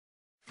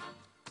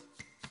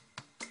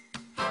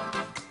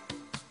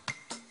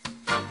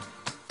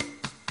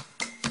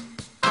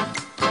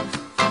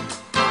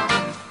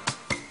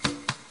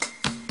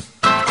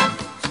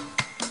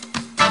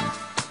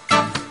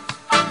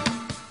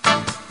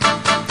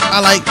I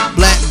like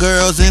black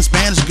girls and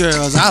Spanish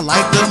girls. I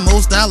like the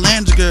most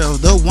outlandish girls,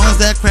 the ones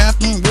that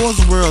craft in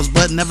wars and worlds,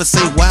 but never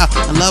say wow.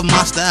 I love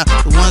my style,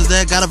 the ones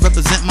that gotta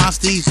represent my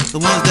steez, the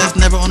ones that's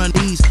never on their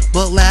knees,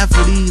 but laugh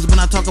at ease when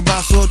I talk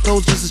about sore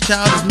throats. Just as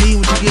child as me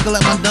when you giggle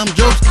at my dumb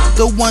jokes.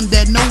 The one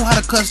that know how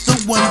to cuss, the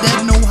one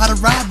that know how to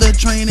ride the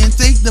train and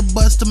take the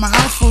bus to my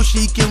house so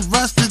she can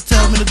rust to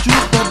tell me the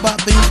truth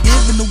about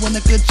Thanksgiving. The one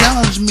that could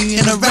challenge me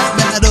in a rap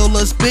battle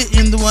or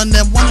spitting, the one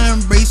that wanna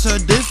embrace her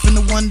different,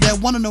 the one that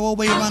wanna know her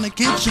way around the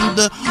kitchen,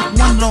 the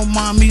one that don't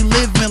mind me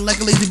living like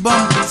a lazy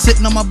bum,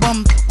 sitting on my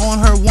bum on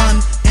her one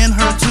and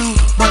her two,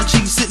 but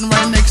she's sitting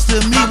right next to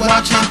me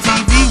watching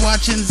TV,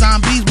 watching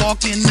zombies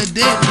walking the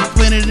dead,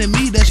 pointed at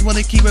me that she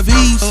wanna keep her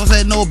peace. So I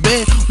said no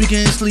bed, we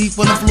can sleep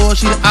on the floor.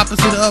 She the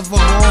opposite of a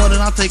whore,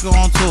 then I'll take her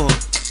on tour.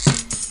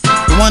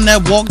 The one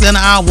that walked down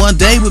the aisle one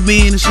day with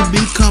me and she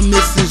become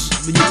missing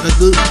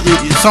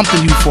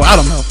something U4, I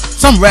don't know.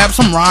 Some rap,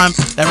 some rhyme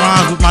that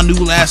rhymes with my new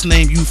last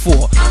name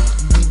U4.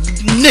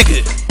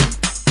 Nigga,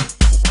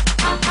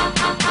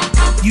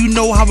 you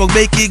know how I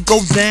make it go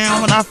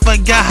down. When I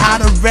forgot how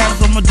to rap,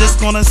 so I'm just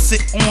gonna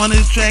sit on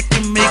this track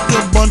and make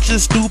a bunch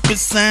of stupid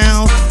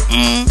sounds.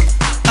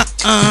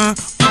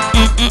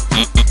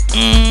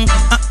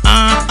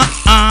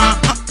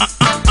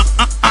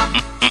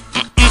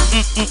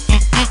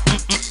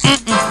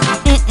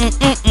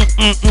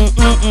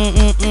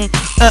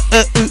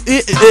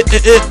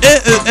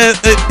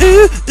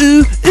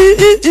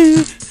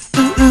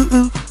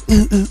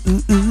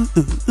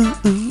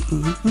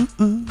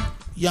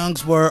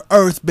 Youngs were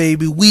Earth,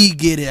 baby. We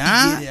get it,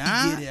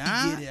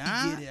 huh?